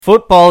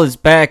Football is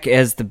back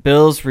as the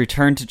Bills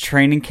return to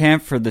training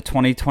camp for the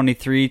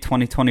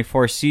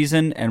 2023-2024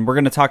 season, and we're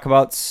going to talk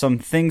about some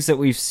things that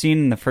we've seen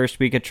in the first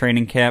week of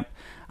training camp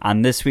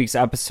on this week's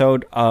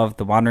episode of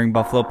the Wandering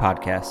Buffalo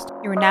Podcast.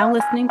 You are now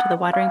listening to the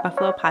Wandering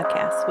Buffalo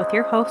Podcast with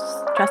your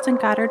hosts, Justin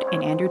Goddard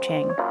and Andrew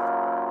Chang.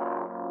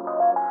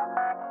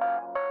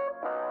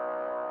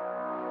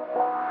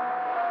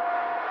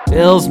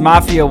 Bills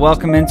Mafia,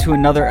 welcome into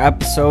another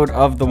episode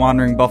of the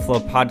Wandering Buffalo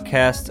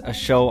Podcast, a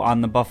show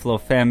on the Buffalo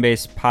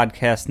Fanbase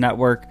Podcast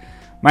Network.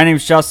 My name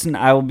is Justin.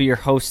 I will be your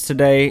host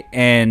today,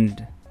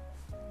 and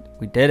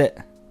we did it.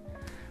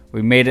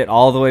 We made it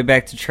all the way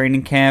back to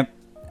training camp.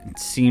 It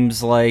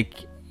seems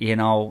like,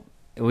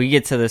 we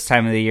get to this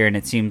time of the year, and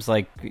it seems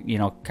like,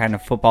 kind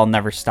of football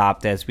never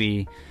stopped as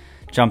we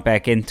jump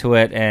back into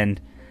it. And,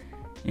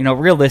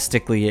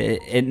 realistically,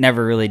 it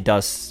never really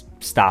does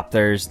stop.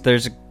 There's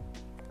a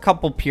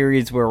couple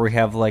periods where we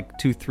have like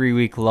 2-3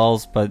 week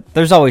lulls, but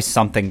there's always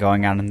something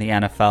going on in the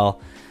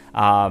NFL.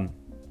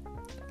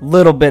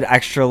 Little bit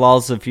extra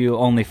lulls if you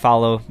only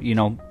follow,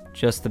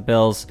 just the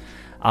Bills.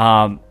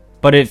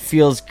 But it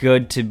feels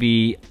good to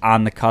be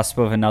on the cusp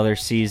of another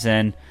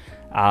season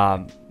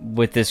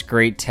with this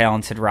great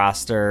talented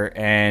roster,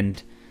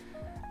 and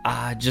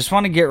just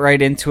want to get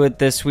right into it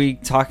this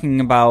week,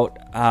 talking about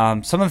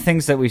some of the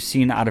things that we've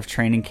seen out of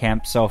training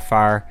camp so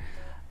far.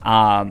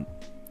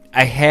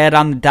 I had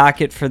on the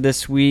docket for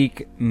this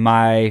week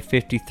my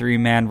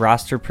 53-man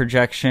roster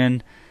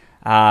projection,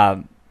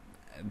 but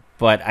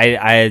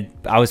I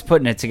was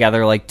putting it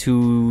together like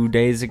 3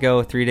 days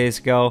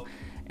ago,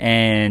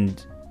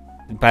 and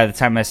by the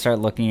time I start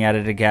looking at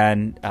it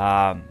again,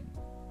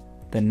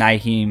 the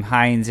Nyheim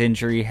Hines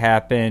injury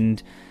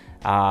happened,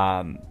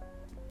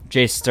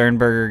 Jay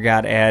Sternberger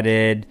got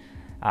added,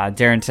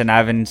 Darrynton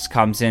Evans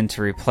comes in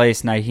to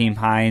replace Nyheim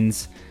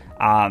Hines,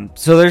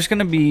 so there's going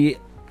to be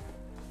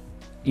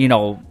a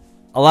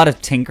lot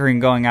of tinkering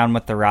going on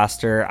with the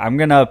roster. I'm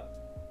going to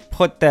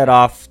put that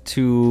off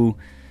to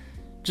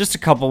just a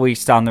couple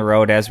weeks down the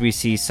road as we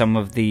see some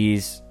of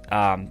these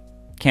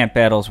camp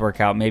battles work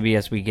out, maybe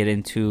as we get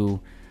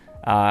into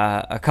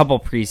a couple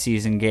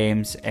preseason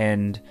games,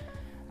 and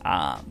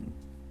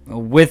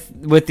with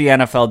the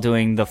NFL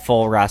doing the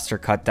full roster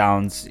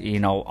cutdowns,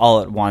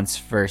 all at once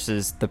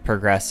versus the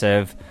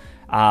progressive,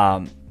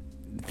 I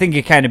think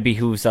it kind of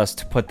behooves us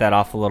to put that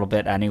off a little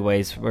bit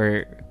anyways.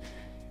 We're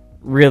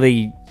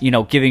really,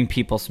 giving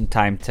people some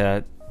time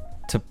to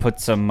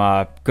put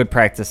some good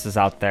practices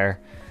out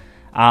there.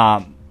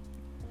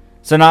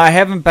 So now I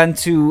haven't been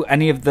to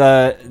any of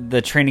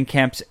the training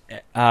camps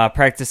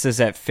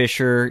practices at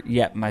Fisher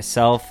yet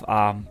myself.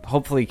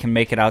 Hopefully can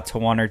make it out to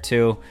one or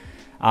two.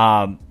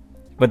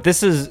 But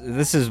this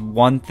is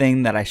one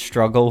thing that I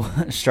struggle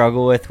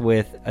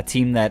with a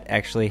team that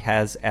actually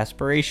has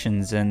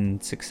aspirations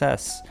and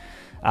success.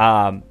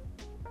 I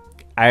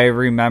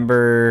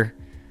remember,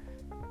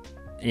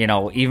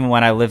 even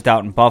when I lived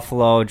out in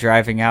Buffalo,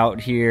 driving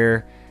out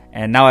here,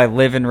 and now I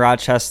live in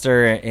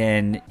Rochester,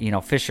 and,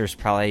 Fisher's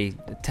probably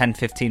a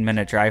 10-15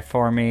 minute drive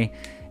for me,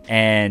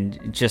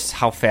 and just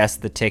how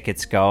fast the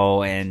tickets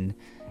go, and,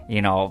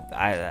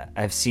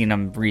 I've seen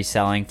them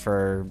reselling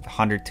for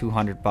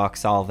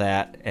 $100-$200, all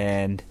that,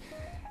 and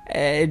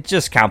it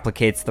just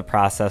complicates the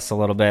process a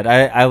little bit.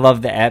 I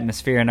love the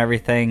atmosphere and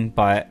everything,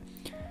 but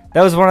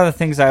that was one of the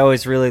things I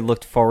always really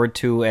looked forward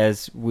to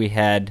as we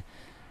had,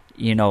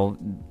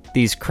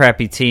 these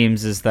crappy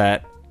teams, is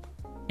that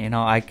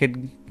I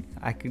could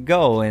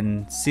go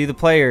and see the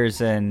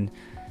players, and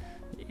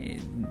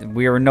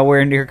we were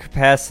nowhere near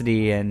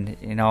capacity, and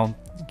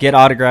get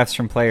autographs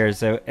from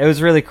players. It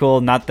was really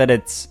cool. Not that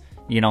it's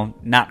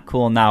not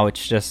cool now.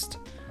 It's just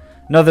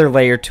another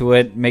layer to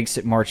it, makes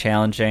it more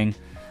challenging.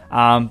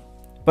 But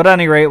at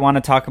any rate, want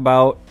to talk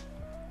about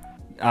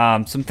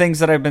some things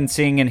that I've been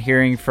seeing and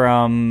hearing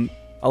from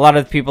a lot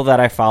of the people that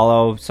I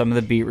follow, some of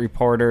the beat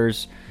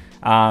reporters.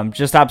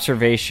 Just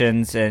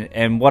observations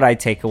and what I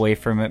take away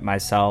from it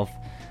myself.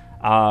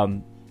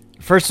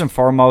 First and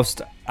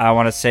foremost, I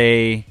want to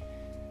say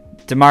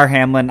Damar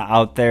Hamlin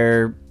out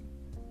there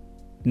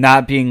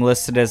not being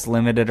listed as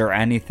limited or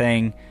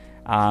anything.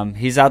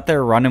 He's out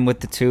there running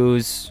with the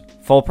twos,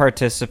 full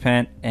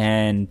participant,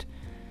 and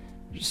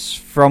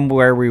from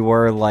where we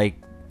were like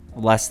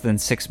less than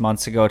 6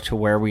 months ago to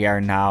where we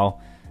are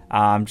now,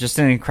 just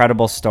an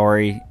incredible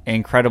story,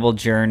 incredible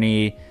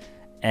journey,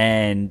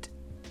 and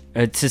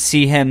to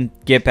see him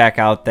get back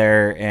out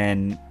there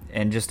and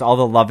just all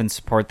the love and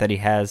support that he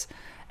has.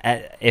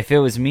 If it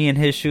was me in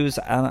his shoes,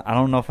 I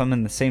don't know if I'm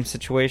in the same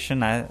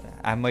situation.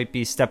 I might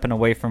be stepping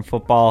away from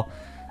football.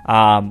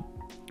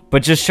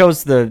 But just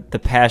shows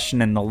the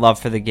passion and the love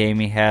for the game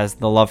he has,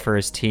 the love for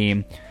his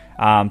team.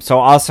 So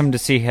awesome to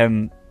see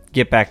him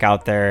get back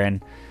out there.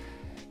 And,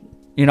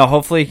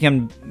 hopefully he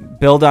can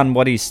build on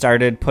what he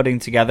started putting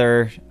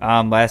together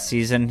last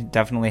season.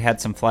 Definitely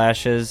had some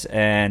flashes,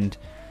 and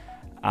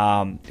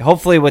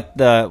hopefully with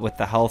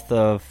the health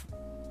of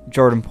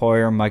Jordan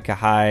Poyer, Micah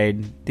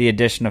Hyde, the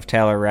addition of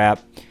Taylor Rapp,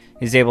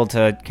 he's able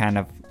to kind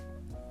of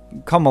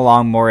come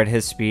along more at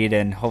his speed,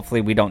 and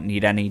hopefully we don't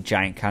need any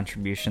giant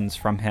contributions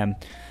from him.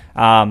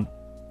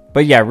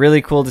 But yeah,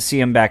 really cool to see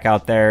him back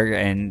out there,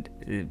 and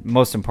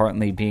most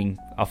importantly, being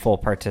a full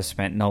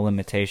participant, no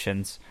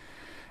limitations.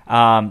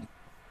 Want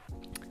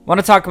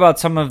to talk about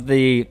some of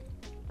the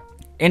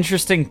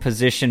interesting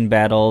position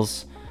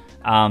battles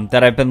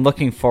that I've been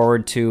looking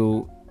forward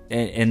to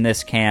in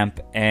this camp,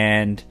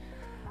 and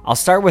I'll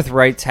start with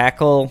right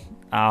tackle,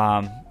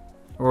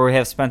 where we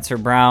have Spencer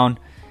Brown,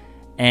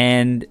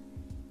 and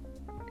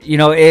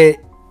it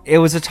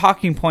was a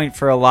talking point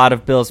for a lot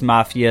of Bills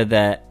Mafia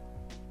that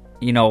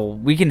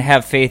we can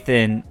have faith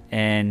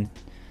in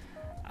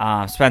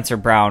Spencer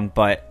Brown,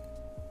 but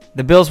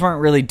the Bills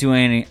weren't really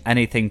doing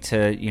anything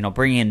to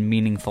bring in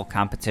meaningful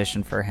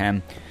competition for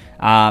him.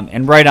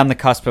 And right on the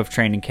cusp of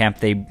training camp,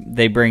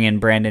 they bring in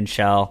Brandon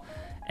Shell,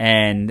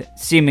 and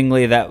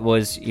seemingly that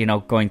was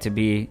going to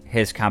be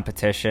his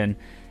competition.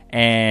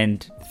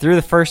 And through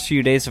the first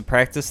few days of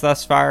practice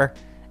thus far,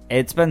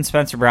 it's been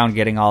Spencer Brown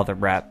getting all the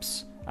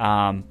reps.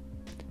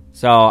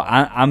 So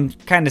I'm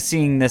kind of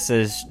seeing this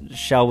as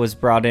Shell was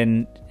brought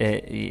in,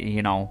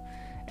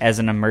 as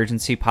an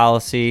emergency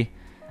policy.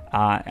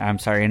 An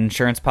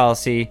insurance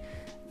policy.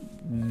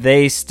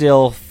 They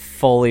still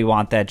fully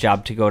want that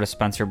job to go to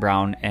Spencer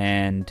Brown,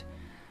 and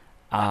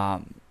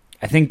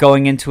I think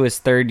going into his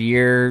third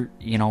year,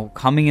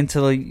 coming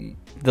into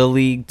the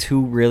league,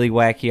 2 really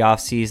wacky off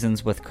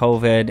seasons with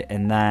COVID,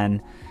 and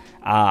then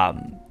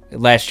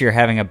last year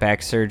having a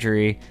back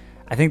surgery,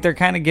 I think they're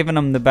kind of giving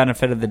him the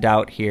benefit of the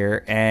doubt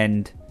here.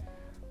 And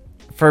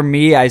for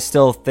me, I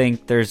still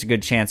think there's a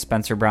good chance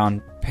Spencer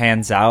Brown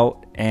pans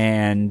out,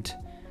 and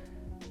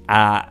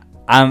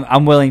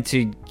I'm willing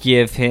to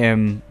give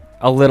him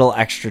a little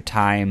extra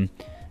time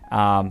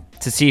to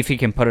see if he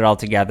can put it all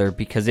together,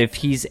 because if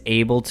he's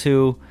able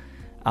to,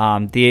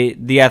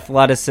 the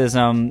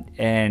athleticism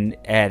and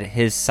at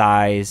his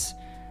size,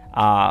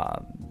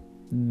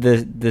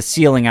 the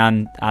ceiling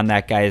on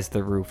that guy is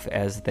the roof,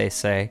 as they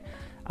say.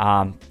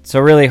 So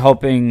really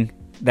hoping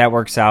that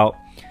works out.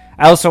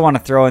 I also want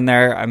to throw in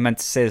there, I meant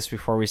to say this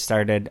before we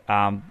started,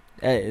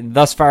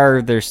 thus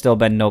far there's still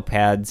been no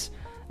pads,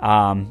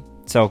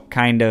 so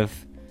kind of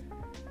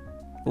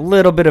a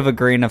little bit of a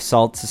grain of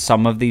salt to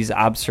some of these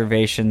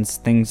observations.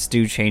 Things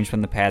do change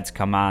when the pads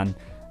come on.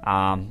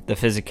 The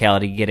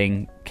physicality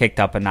getting kicked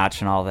up a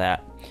notch and all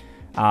that.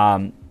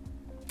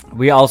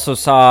 We also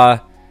saw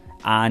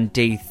on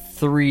day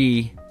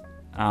 3,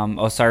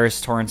 O'Cyrus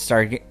Torrence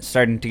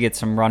starting to get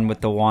some run with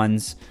the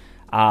ones.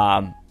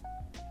 I'm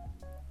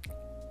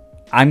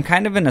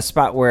kind of in a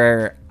spot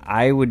where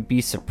I would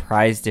be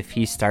surprised if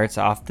he starts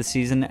off the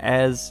season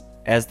as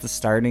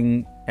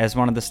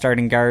one of the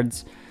starting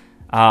guards.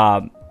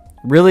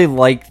 Really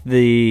like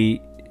the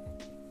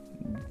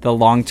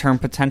long-term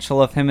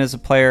potential of him as a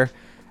player.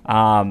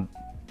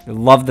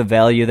 Love the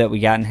value that we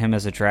got in him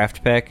as a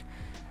draft pick.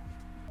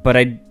 But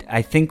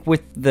I think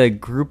with the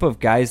group of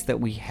guys that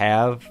we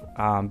have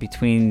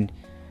between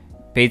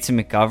Bates and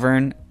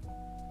McGovern,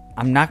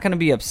 I'm not going to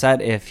be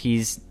upset if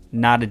he's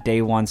not a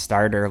day one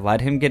starter.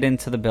 Let him get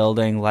into the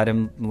building. Let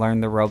him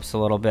learn the ropes a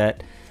little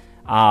bit.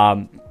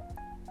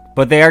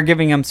 But they are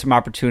giving him some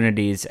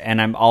opportunities,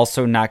 and I'm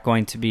also not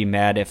going to be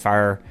mad if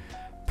our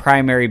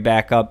primary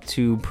backup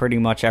to pretty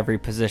much every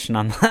position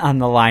on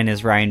the line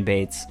is Ryan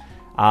Bates.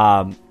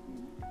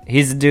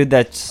 He's a dude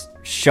that's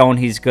shown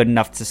he's good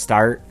enough to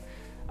start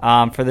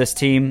for this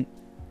team.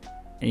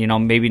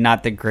 Maybe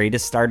not the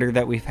greatest starter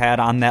that we've had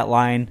on that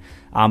line,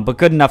 but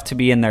good enough to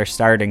be in there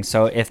starting.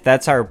 So if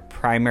that's our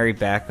primary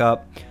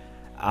backup,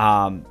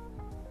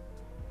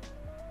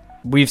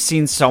 we've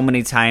seen so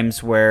many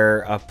times where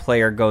a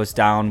player goes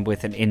down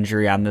with an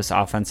injury on this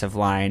offensive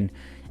line,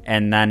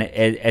 and then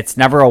it's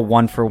never a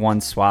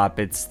 1-for-1 swap.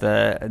 It's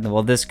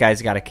this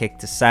guy's got to kick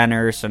to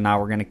center, so now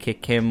we're going to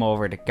kick him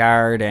over to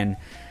guard, and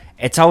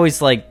it's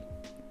always like,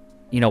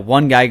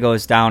 one guy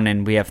goes down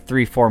and we have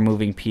 3-4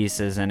 moving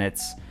pieces, and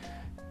it's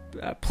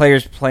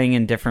players playing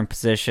in different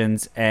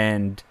positions.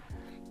 And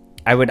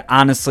I would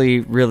honestly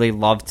really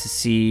love to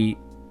see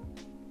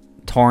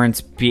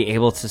Torrence be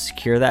able to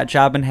secure that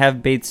job and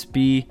have Bates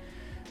be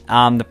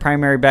the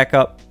primary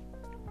backup.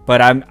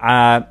 But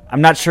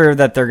I'm not sure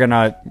that they're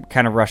gonna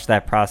kind of rush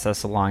that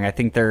process along. I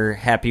think they're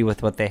happy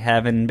with what they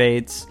have in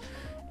Bates,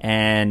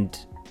 and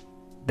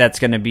that's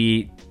gonna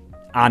be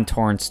on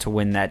Torrence to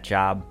win that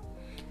job.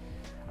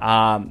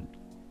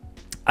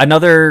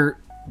 Another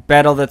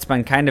battle that's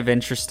been kind of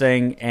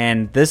interesting,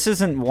 and this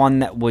isn't one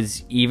that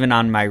was even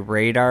on my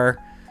radar,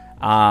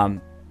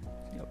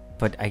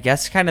 but I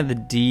guess kind of the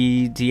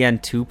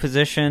DN2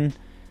 position.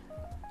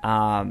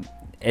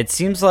 It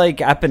seems like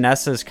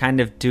Epinesa is kind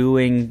of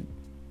doing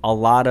a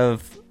lot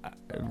of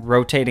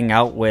rotating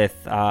out with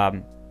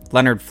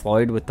Leonard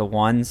Floyd with the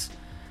ones.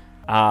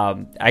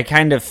 I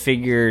kind of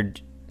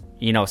figured,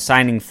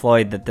 signing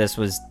Floyd, that this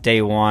was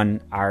day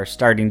one. Our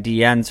starting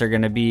DNs are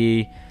going to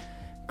be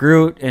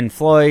Groot and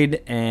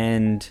Floyd,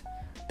 and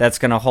that's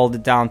going to hold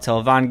it down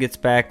till Von gets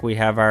back. We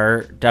have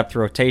our depth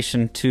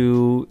rotation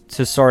to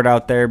sort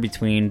out there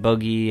between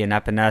Boogie and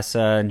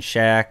Epinesa and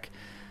Shaq.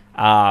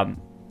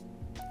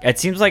 It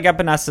seems like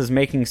Epenesa is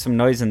making some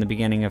noise in the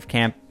beginning of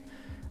camp.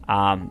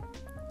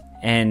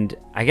 And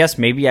I guess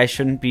maybe I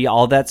shouldn't be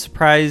all that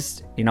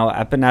surprised.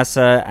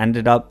 Epenesa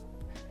ended up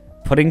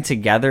putting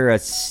together a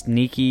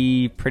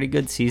sneaky, pretty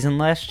good season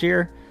last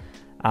year.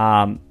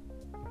 I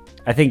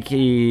think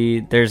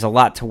there's a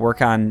lot to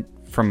work on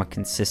from a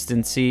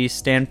consistency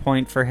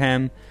standpoint for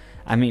him.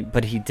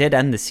 But he did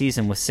end the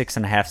season with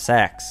 6.5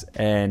 sacks,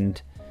 and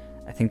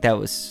I think that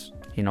was,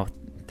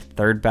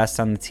 third best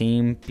on the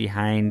team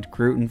behind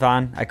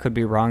Grutenvon. I could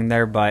be wrong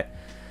there, but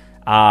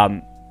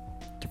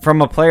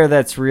from a player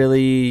that's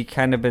really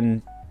kind of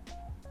been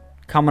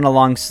coming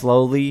along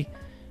slowly,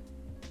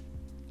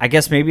 I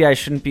guess maybe I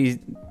shouldn't be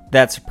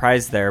that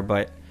surprised there,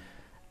 but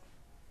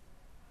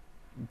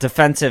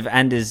defensive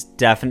end is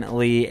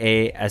definitely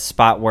a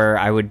spot where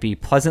I would be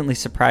pleasantly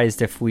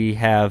surprised if we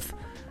have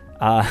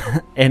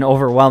an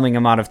overwhelming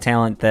amount of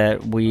talent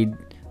that we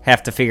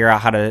have to figure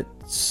out how to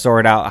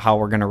sort out how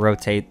we're going to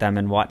rotate them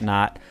and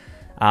whatnot.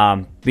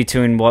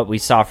 Between what we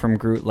saw from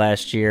Groot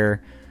last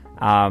year,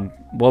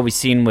 what we've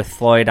seen with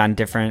Floyd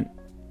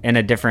in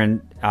a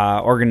different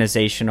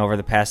organization over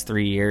the past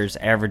 3 years,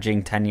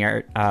 averaging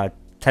 10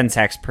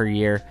 sacks per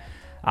year.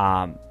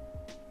 Von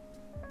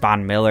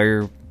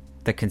Miller,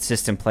 the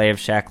consistent play of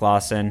Shaq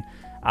Lawson.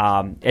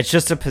 It's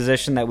just a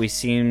position that we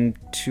seem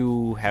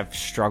to have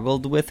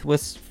struggled with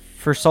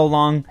for so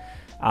long,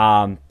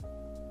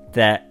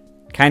 that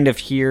kind of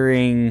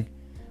hearing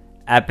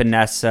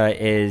Epenesa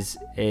is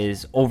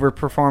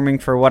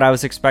overperforming for what I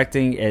was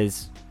expecting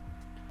is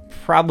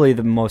probably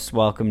the most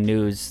welcome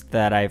news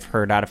that I've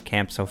heard out of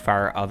camp so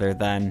far, other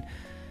than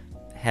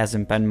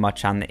hasn't been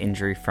much on the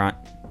injury front.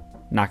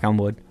 Knock on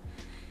wood.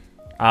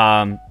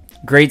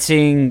 Great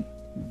seeing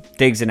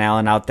Diggs and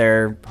Allen out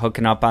there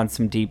hooking up on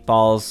some deep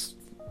balls,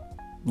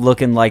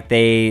 looking like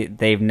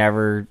they've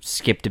never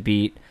skipped a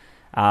beat.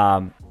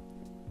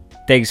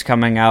 Diggs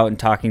coming out and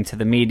talking to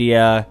the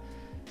media,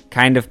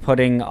 kind of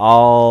putting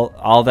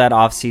all that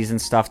off-season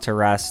stuff to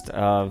rest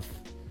of,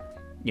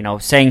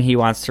 saying he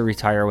wants to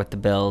retire with the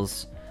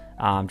Bills.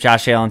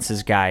 Josh Allen's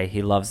his guy.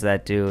 He loves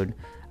that dude.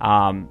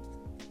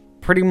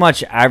 Pretty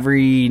much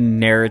every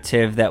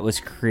narrative that was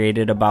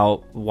created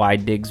about why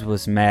Diggs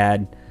was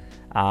mad,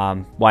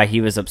 why he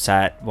was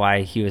upset,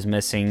 why he was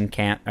missing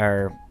camp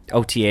or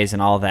OTAs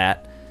and all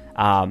that.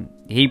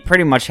 He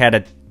pretty much had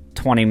a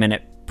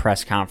 20-minute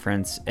press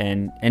conference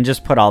and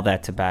just put all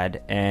that to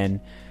bed. And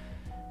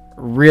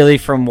really,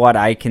 from what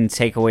I can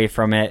take away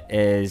from it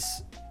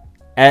is,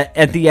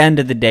 at the end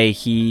of the day,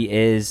 he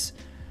is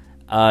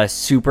a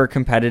super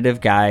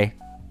competitive guy.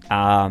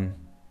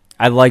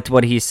 I liked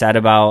what he said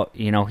about,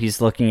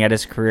 he's looking at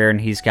his career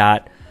and he's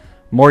got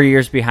more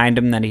years behind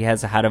him than he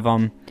has ahead of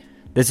him.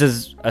 This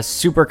is a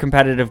super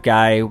competitive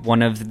guy,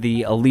 one of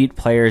the elite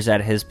players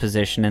at his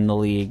position in the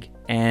league,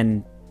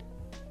 and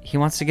he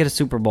wants to get a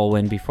Super Bowl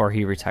win before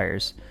he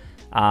retires.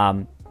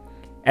 And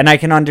I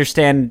can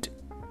understand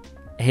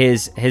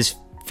his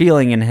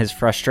feeling and his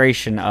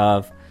frustration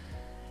of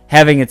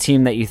having a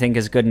team that you think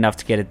is good enough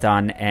to get it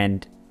done.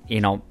 And,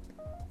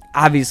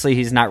 obviously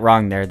he's not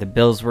wrong there. The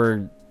Bills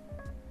were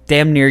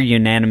damn near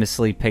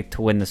unanimously picked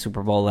to win the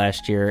Super Bowl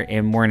last year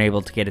and weren't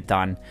able to get it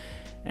done.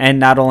 And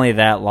not only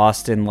that,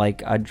 lost in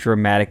like a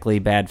dramatically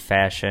bad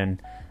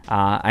fashion.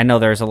 I know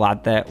there's a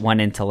lot that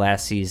went into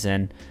last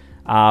season.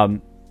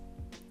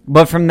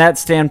 But from that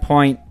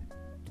standpoint,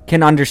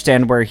 can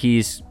understand where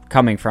he's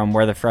coming from,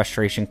 where the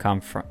frustration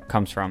comes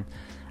from.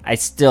 I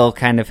still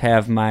kind of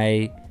have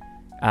my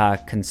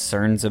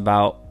concerns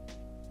about,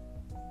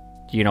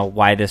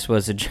 why this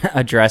was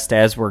addressed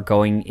as we're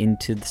going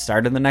into the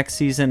start of the next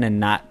season and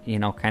not,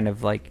 kind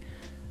of like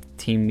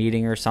team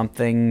meeting or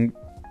something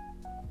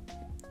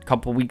a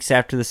couple weeks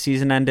after the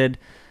season ended.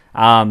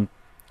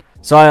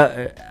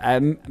 So I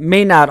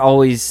may not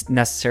always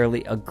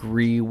necessarily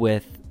agree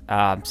with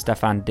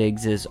Stefon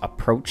Diggs'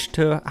 approach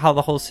to how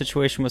the whole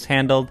situation was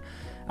handled.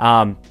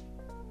 But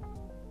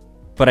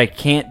I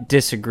can't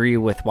disagree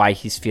with why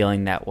he's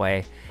feeling that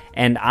way.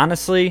 And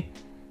honestly,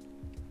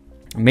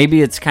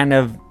 maybe it's kind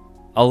of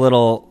a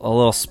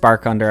little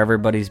spark under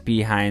everybody's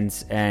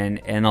behinds and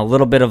a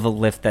little bit of a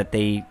lift that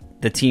the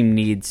team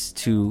needs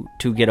to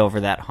get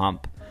over that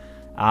hump.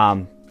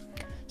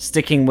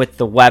 Sticking with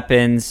the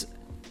weapons,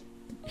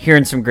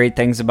 hearing some great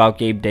things about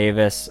Gabe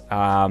Davis.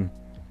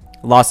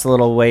 Lost a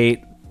little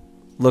weight.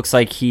 Looks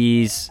like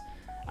he's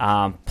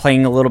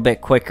playing a little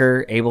bit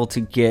quicker, able to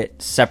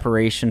get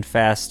separation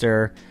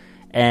faster.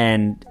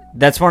 And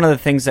that's one of the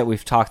things that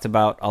we've talked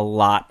about a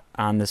lot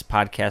on this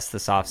podcast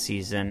this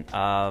offseason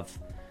of,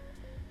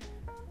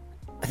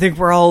 I think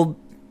we're all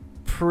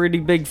pretty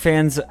big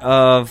fans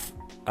of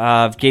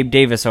Gabe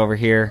Davis over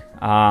here.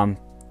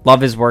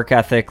 Love his work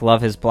ethic,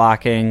 love his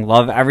blocking,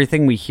 love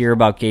everything we hear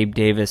about Gabe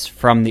Davis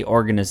from the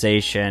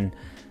organization.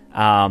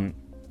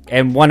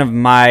 And one of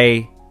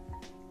my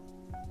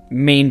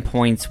main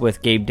points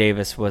with Gabe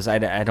Davis was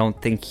I don't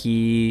think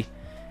he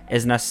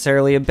is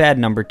necessarily a bad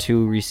number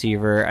 2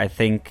 receiver. I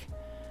think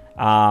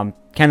kind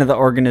of the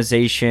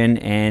organization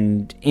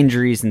and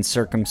injuries and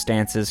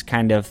circumstances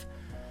kind of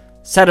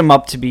set him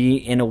up to be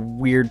in a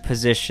weird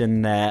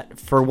position that,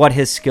 for what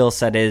his skill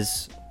set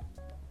is,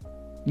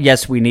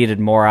 yes, we needed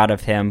more out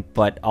of him,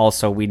 but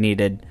also we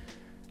needed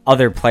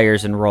other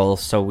players and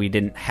roles, so we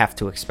didn't have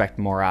to expect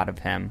more out of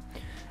him.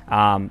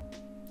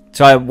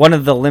 One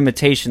of the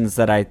limitations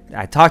that I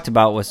talked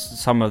about was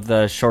some of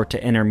the short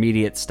to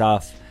intermediate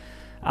stuff.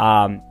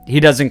 He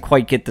doesn't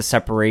quite get the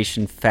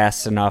separation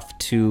fast enough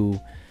to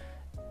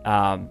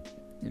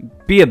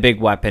be a big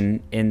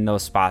weapon in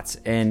those spots.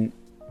 And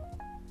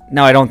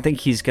now I don't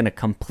think he's going to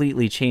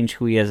completely change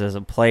who he is as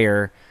a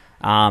player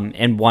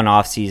in one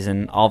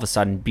offseason, all of a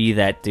sudden be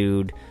that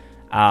dude.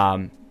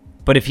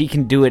 But if he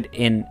can do it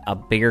in a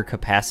bigger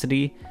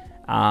capacity,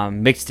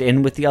 mixed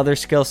in with the other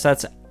skill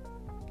sets,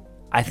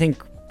 I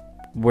think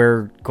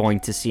we're going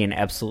to see an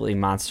absolutely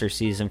monster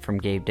season from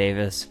Gabe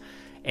Davis.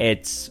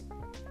 It's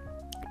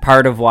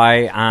part of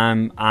why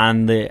I'm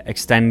on the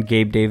extend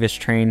Gabe Davis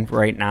train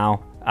right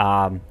now.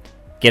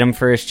 Get him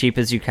for as cheap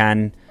as you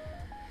can.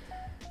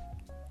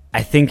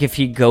 I think if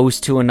he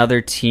goes to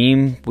another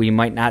team, we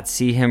might not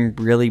see him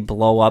really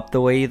blow up the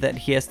way that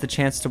he has the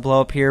chance to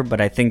blow up here, but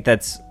I think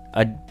that's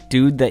a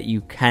dude that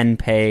you can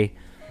pay,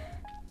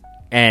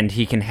 and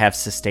he can have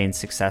sustained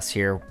success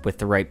here with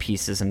the right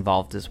pieces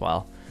involved as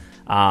well.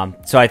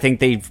 So I think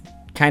they've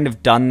kind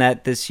of done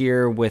that this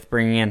year with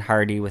bringing in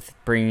Hardy, with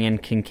bringing in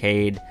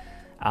Kincaid,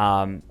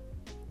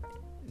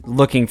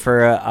 looking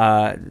for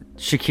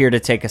Shakir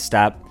to take a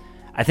step.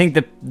 I think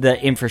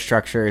the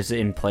infrastructure is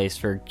in place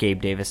for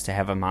Gabe Davis to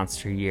have a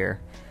monster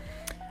year.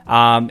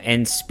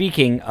 And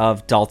speaking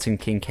of Dalton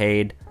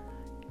Kincaid,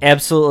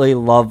 absolutely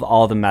love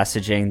all the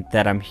messaging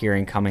that I'm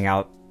hearing coming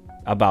out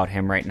about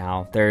him right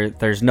now.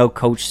 There's no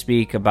coach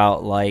speak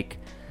about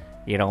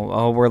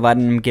we're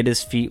letting him get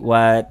his feet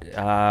wet.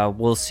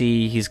 We'll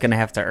see. He's going to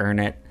have to earn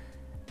it.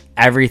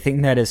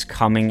 Everything that is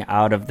coming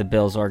out of the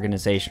Bills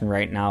organization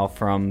right now,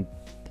 from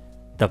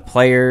the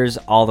players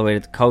all the way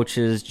to the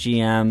coaches,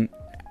 GM,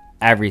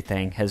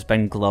 everything has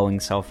been glowing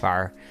so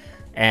far.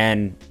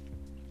 And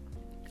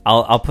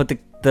I'll put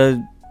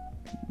the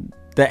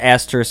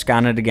asterisk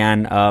on it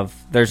again of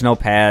there's no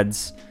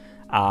pads,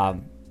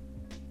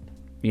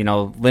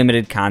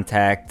 limited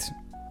contact,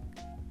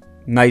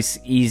 nice,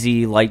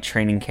 easy, light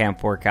training camp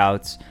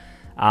workouts.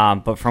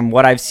 But from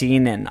what I've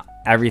seen and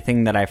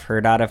everything that I've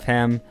heard out of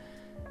him,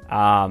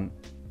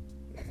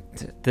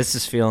 this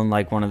is feeling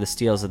like one of the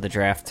steals of the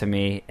draft to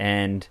me.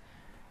 And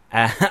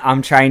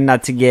I'm trying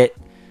not to get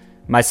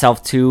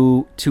myself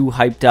too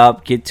hyped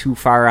up, get too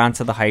far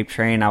onto the hype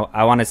train.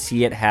 I want to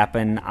see it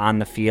happen on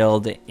the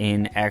field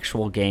in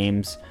actual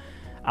games.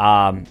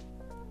 But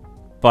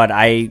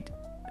I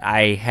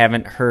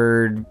haven't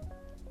heard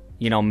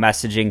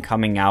messaging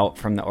coming out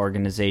from the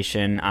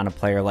organization on a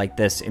player like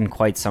this in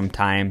quite some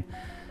time.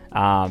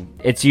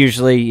 It's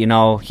usually,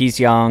 he's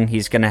young,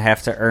 he's going to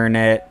have to earn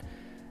it.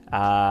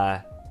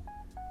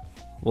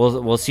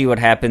 We'll see what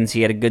happens.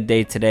 He had a good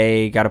day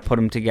today, got to put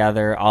him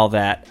together, all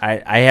that.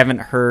 I haven't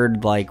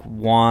heard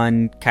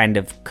one kind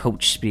of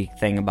coach speak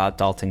thing about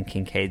Dalton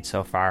Kincaid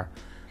so far.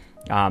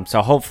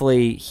 So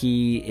hopefully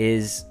he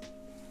is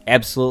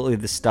absolutely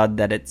the stud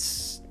that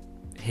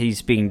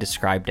he's being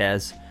described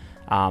as.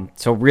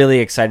 So really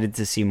excited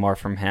to see more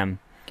from him.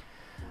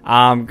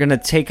 I'm going to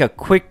take a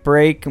quick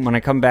break. When I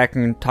come back,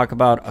 I'm going to talk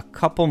about a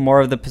couple more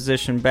of the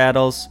position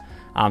battles.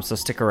 So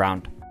stick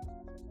around.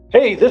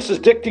 Hey, this is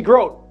Dick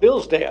DeGroat,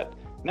 Bill's dad.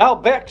 Now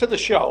back to the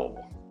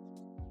show.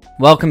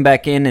 Welcome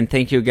back in, and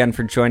thank you again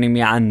for joining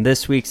me on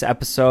this week's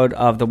episode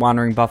of the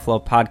Wandering Buffalo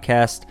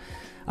podcast.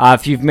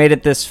 If you've made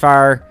it this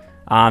far,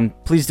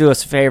 please do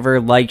us a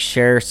favor, like,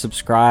 share,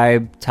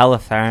 subscribe, tell a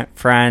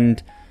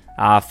friend,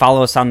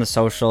 follow us on the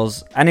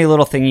socials. Any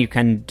little thing you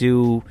can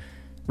do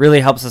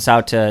really helps us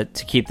out to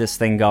keep this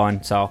thing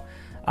going. So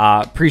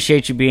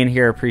appreciate you being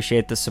here,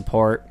 appreciate the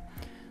support.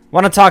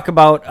 Want to talk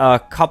about a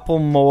couple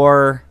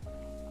more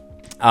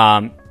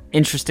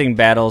interesting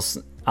battles.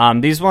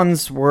 These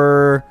ones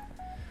were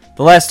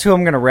the last two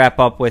I'm going to wrap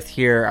up with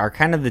here are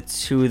kind of the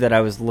two that I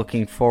was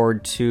looking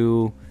forward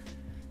to.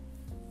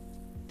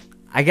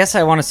 I guess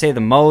I want to say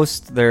the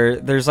most.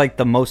 There's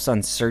the most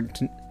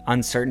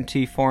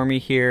uncertainty for me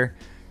here.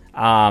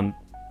 I'd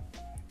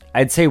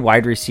say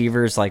wide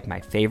receiver is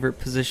my favorite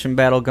position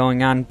battle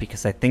going on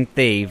because I think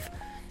they've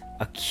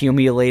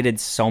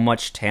accumulated so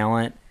much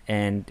talent.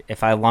 And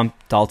if I lump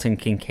Dalton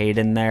Kincaid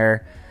in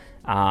there,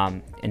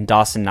 and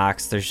Dawson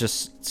Knox, there's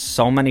just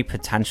so many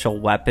potential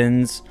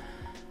weapons.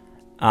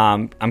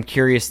 I'm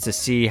curious to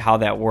see how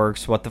that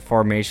works, what the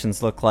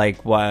formations look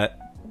like,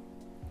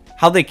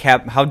 how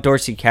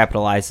Dorsey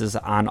capitalizes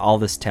on all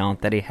this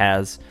talent that he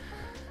has.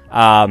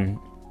 But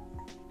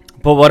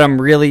what I'm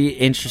really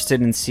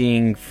interested in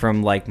seeing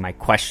from my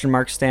question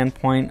mark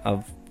standpoint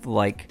of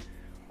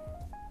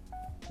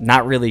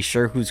not really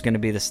sure who's going to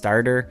be the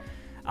starter,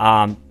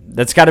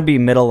 that's got to be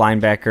middle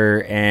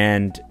linebacker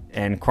and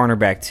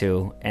cornerback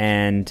too.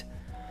 And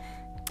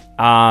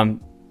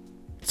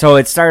so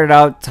it started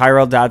out,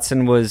 Tyrel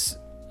Dodson was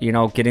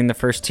getting the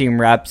first team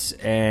reps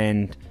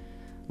and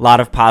a lot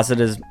of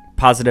positive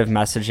positive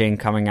messaging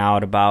coming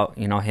out about,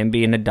 him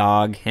being a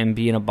dog, him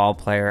being a ball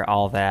player,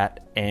 all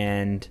that.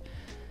 And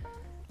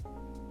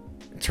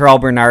Terrell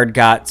Bernard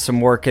got some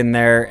work in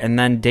there. And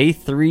then day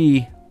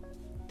 3,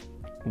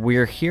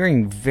 we're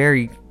hearing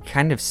very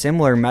kind of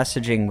similar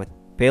messaging with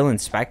Baylon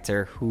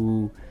Spector,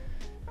 who,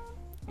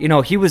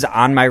 he was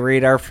on my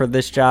radar for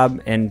this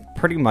job, and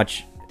pretty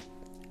much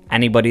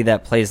anybody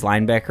that plays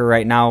linebacker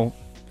right now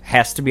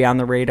has to be on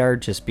the radar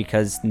just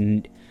because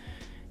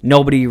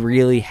nobody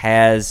really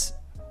has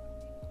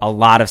a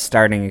lot of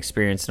starting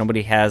experience.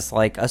 Nobody has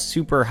like a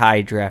super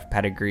high draft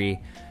pedigree.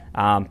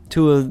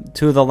 Two of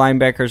the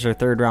linebackers are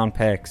third-round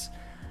picks.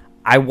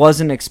 I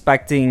wasn't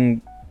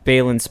expecting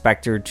Baylon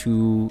Spector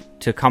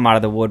to come out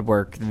of the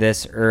woodwork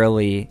this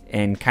early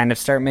and kind of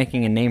start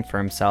making a name for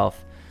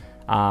himself.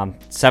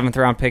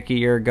 7th-round pick a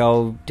year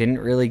ago, didn't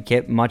really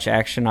get much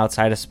action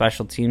outside of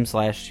special teams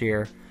last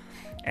year,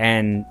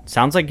 and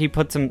sounds like he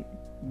put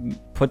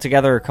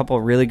together a couple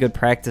of really good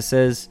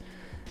practices.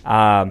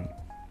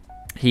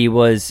 He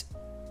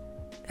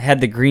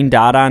had the green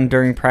dot on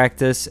during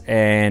practice,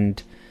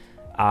 and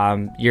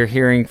you're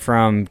hearing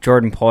from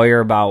Jordan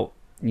Poyer about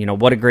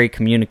what a great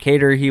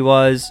communicator he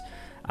was,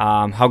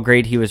 how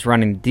great he was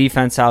running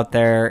defense out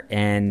there,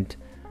 and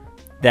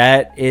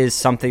that is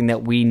something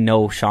that we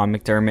know Sean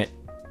McDermott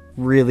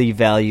really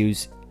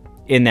values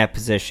in that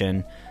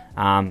position.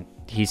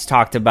 He's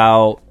talked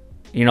about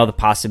the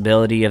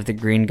possibility of the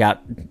green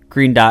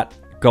dot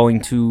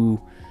going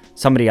to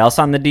somebody else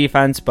on the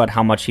defense, but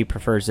how much he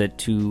prefers it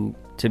to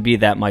be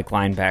that Mike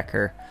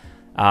linebacker.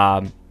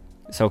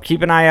 So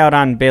keep an eye out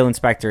on Baylon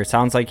Spector. It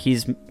sounds like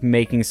he's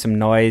making some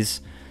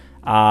noise.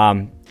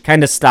 Kind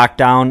of stock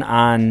down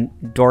on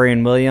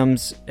Dorian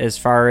Williams as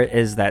far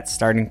as that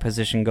starting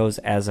position goes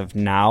as of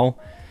now.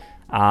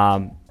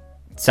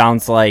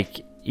 Sounds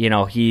like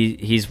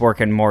he's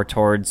working more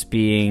towards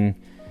being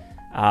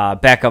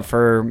backup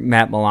for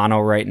Matt Milano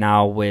right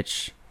now,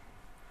 which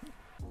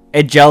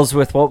it gels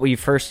with what we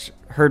first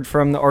heard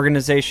from the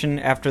organization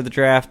after the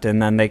draft,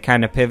 and then they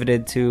kind of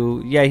pivoted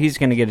to, he's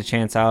going to get a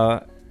chance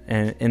out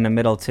in the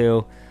middle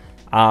too.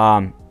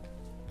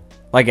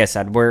 Like I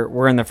said,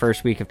 we're in the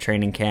first week of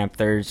training camp.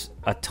 There's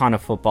a ton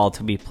of football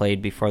to be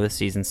played before the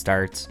season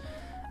starts.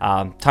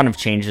 Ton of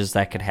changes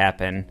that could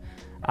happen.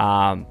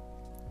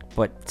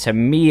 But to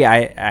me,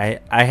 I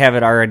have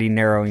it already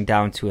narrowing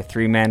down to a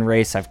 3-man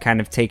race. I've kind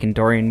of taken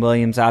Dorian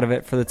Williams out of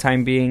it for the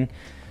time being.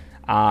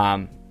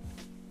 And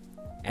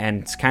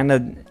it's kind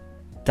of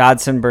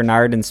Dodson,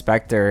 Bernard, and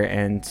Spector.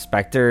 And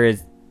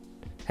Spector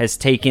has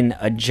taken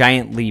a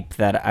giant leap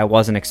that I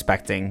wasn't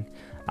expecting,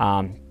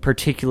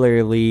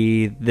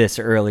 particularly this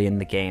early in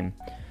the game.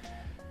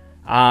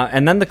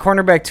 And then the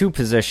cornerback 2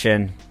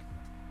 position.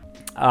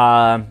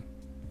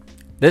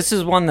 This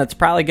is one that's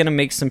probably going to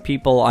make some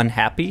people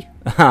unhappy.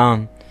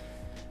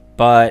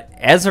 But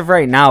as of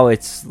right now,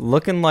 it's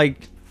looking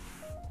like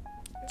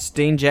it's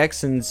Dane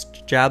Jackson's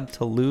job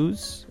to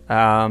lose.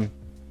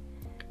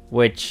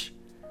 Which,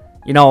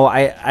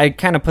 I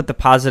kind of put the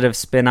positive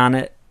spin on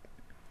it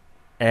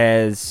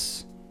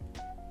as,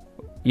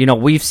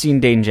 we've seen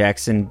Dane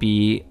Jackson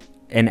be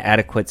an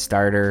adequate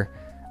starter.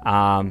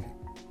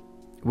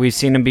 We've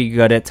seen him be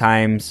good at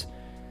times.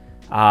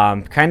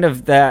 Kind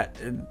of that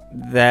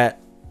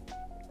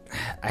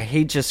I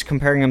hate just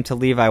comparing him to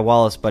Levi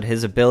Wallace, but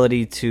his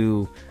ability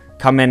to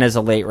come in as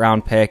a late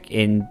round pick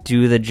and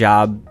do the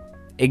job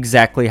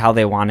exactly how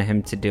they wanted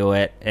him to do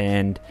it.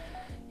 And,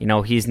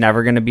 he's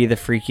never going to be the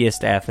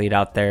freakiest athlete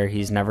out there.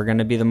 He's never going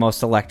to be the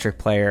most electric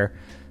player.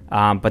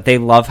 But they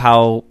love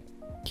how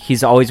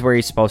he's always where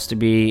he's supposed to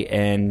be,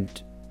 and,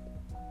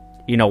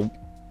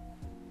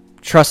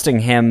 trusting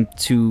him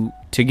to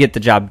get the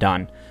job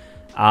done.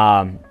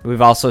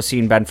 We've also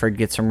seen Benford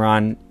get some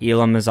run.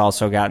 Elam has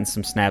also gotten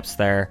some snaps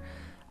there.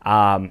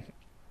 I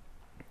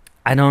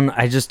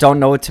just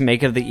don't know what to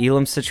make of the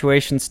Elam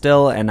situation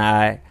still, and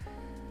I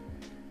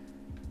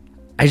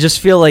just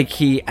feel like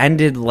he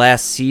ended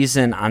last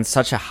season on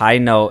such a high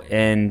note,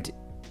 and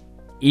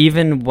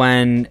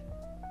even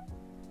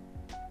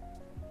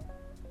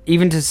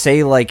to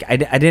say, like, I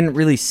didn't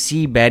really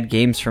see bad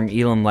games from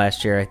Elam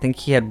last year. I think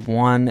he had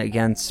one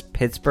against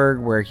Pittsburgh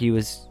where he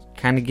was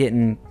kind of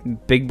getting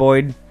big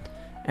boyed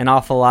an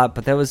awful lot,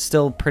 but that was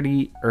still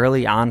pretty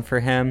early on for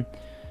him.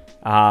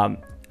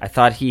 I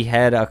thought he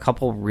had a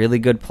couple really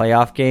good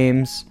playoff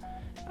games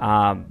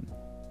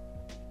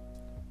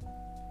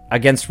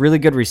against really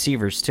good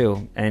receivers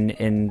too, and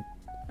in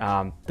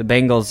the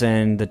Bengals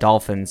and the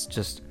Dolphins,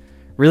 just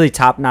really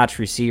top-notch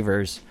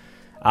receivers.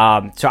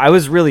 So I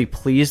was really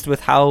pleased with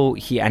how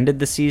he ended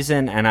the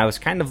season, and I was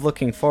kind of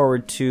looking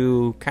forward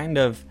to kind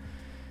of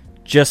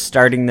just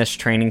starting this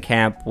training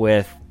camp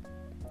with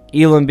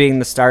Elam being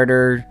the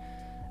starter,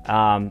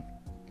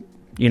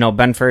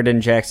 Benford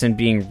and Jackson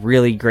being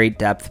really great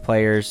depth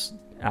players,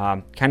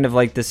 kind of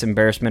like this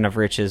embarrassment of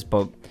riches,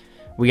 but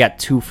we got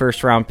 2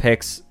 first-round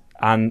picks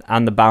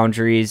on the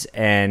boundaries,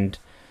 and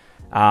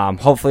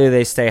hopefully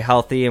they stay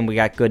healthy, and we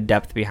got good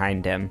depth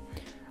behind him.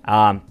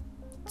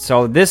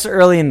 So this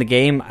early in the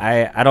game,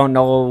 I don't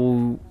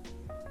know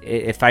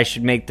if I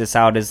should make this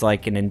out as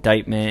like an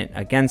indictment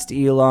against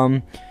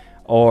Elam,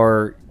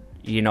 or,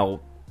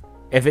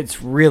 if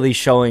it's really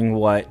showing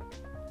what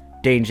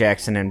Dane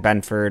Jackson and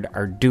Benford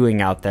are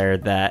doing out there,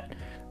 that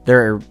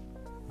they're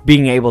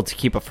being able to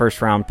keep a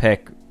first round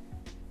pick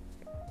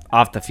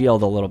off the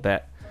field a little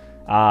bit.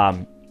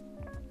 I'm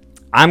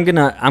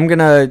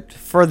gonna,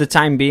 for the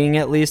time being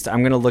at least,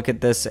 I'm gonna look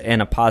at this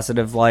in a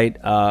positive light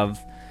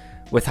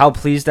with how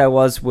pleased I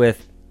was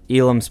with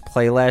Elam's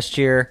play last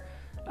year.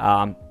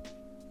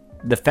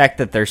 The fact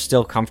that they're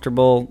still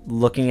comfortable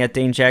looking at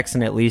Dane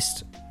Jackson, at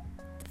least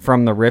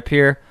from the rip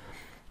here.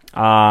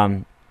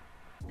 And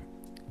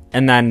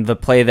then the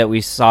play that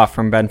we saw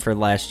from Benford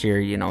last year,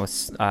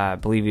 I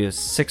believe he was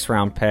a 6th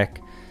round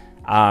pick,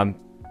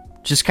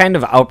 just kind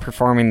of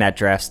outperforming that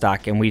draft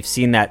stock. And we've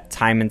seen that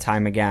time and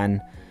time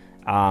again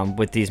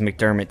with these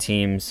McDermott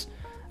teams.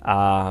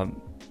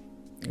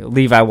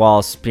 Levi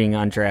Wallace being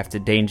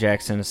undrafted, Dane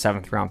Jackson a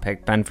 7th round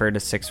pick, Benford a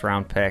 6th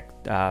round pick,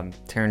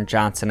 Taron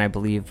Johnson, I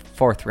believe,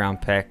 4th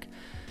round pick.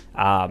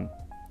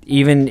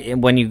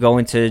 Even when you go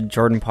into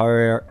Jordan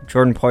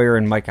Poyer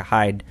and Micah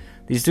Hyde,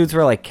 these dudes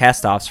were like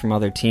cast-offs from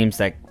other teams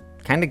that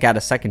kind of got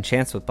a second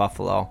chance with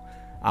Buffalo.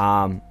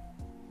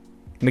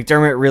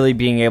 McDermott really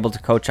being able to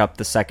coach up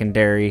the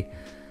secondary.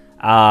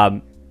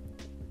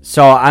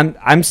 So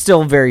I'm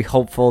still very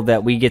hopeful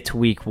that we get to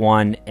week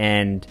 1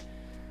 and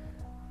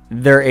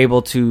they're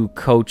able to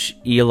coach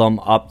Elam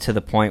up to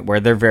the point where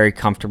they're very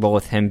comfortable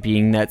with him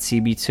being that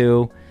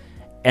CB2.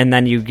 And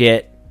then you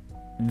get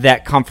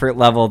that comfort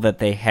level that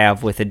they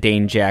have with a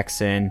Dane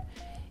Jackson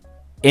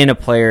in a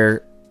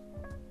player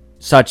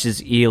such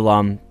as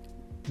Elam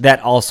that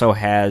also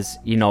has,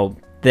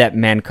 that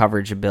man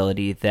coverage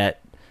ability,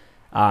 that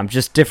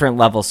just different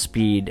level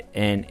speed,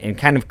 and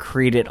kind of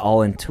create it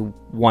all into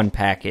one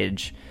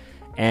package.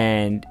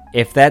 And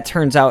if that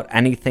turns out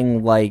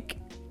anything like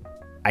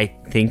I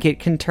think it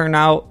can turn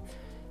out,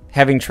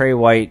 having Trey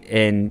White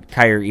and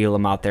Kaiir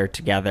Elam out there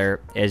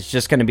together is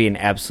just going to be an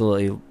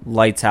absolutely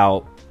lights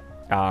out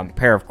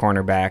pair of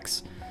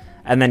cornerbacks.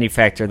 And then you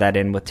factor that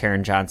in with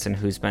Taron Johnson,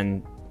 who's been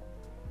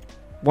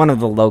one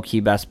of the low-key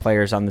best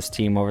players on this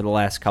team over the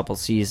last couple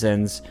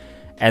seasons.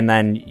 And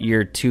then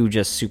your 2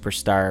 just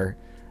superstar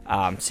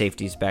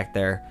safeties back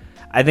there.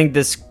 I think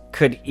this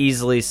could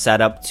easily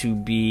set up to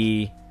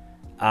be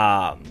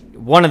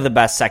one of the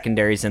best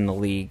secondaries in the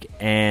league.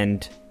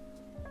 And,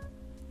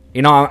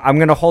 I'm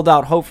going to hold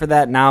out hope for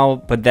that now,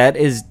 but that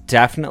is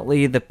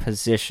definitely the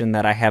position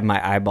that I have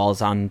my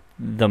eyeballs on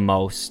the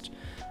most.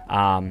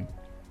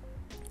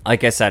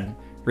 Like I said,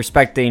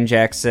 respect Dane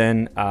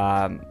Jackson,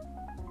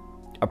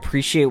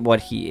 appreciate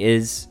what he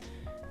is,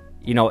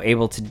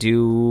 able to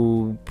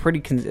do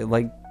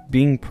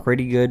being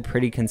pretty good,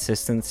 pretty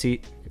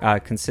consistently.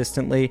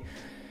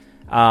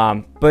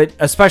 But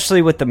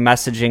especially with the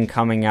messaging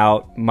coming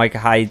out, Micah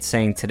Hyde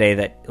saying today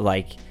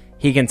that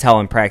he can tell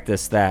in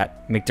practice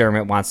that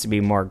McDermott wants to be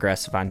more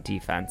aggressive on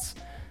defense.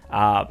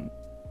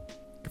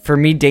 For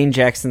me, Dane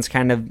Jackson's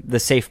kind of the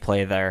safe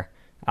play there.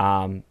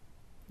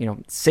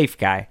 Safe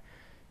guy.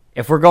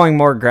 If we're going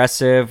more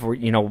aggressive,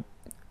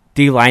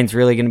 D-line's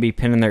really going to be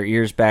pinning their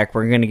ears back.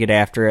 We're going to get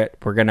after it.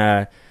 We're going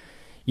to,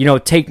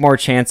 take more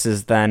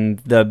chances than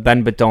the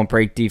bend but don't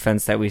break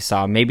defense that we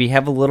saw. Maybe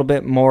have a little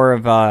bit more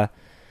of a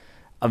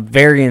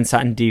variance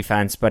on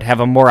defense, but have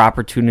a more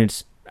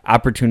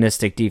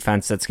opportunistic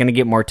defense that's going to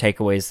get more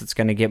takeaways, that's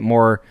going to get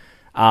more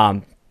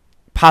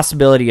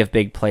possibility of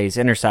big plays,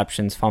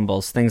 interceptions,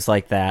 fumbles, things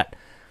like that.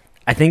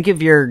 I think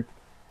if you're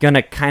going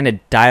to kind of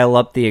dial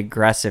up the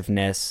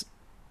aggressiveness,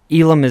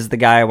 Elam is the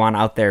guy I want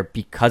out there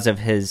because of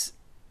his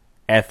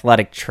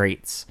athletic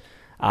traits.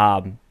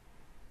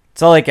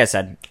 So like I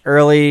said,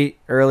 early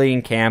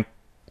in camp,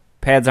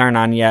 pads aren't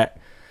on yet.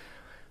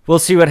 We'll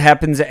see what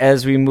happens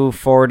as we move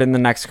forward in the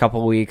next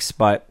couple weeks,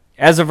 but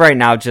as of right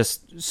now,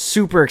 just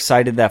super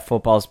excited that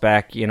football's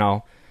back.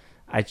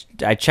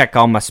 I check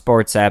all my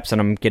sports apps and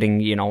I'm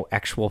getting,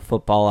 actual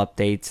football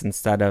updates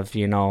instead of,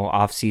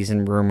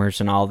 off-season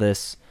rumors and all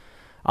this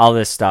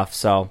stuff.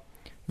 So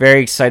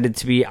very excited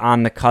to be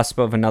on the cusp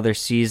of another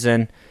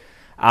season.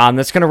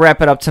 That's going to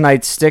wrap it up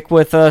tonight. Stick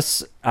with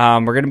us.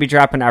 We're going to be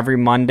dropping every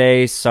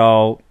Monday.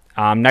 So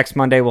next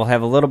Monday we'll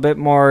have a little bit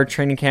more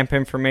training camp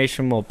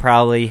information. We'll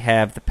probably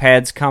have the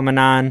pads coming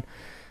on.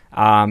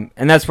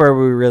 And that's where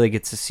we really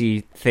get to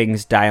see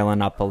things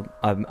dialing up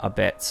a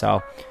bit.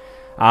 So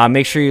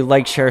make sure you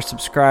like, share,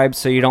 subscribe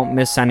so you don't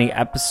miss any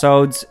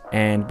episodes.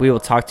 And we will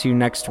talk to you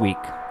next week.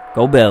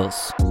 Go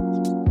Bills.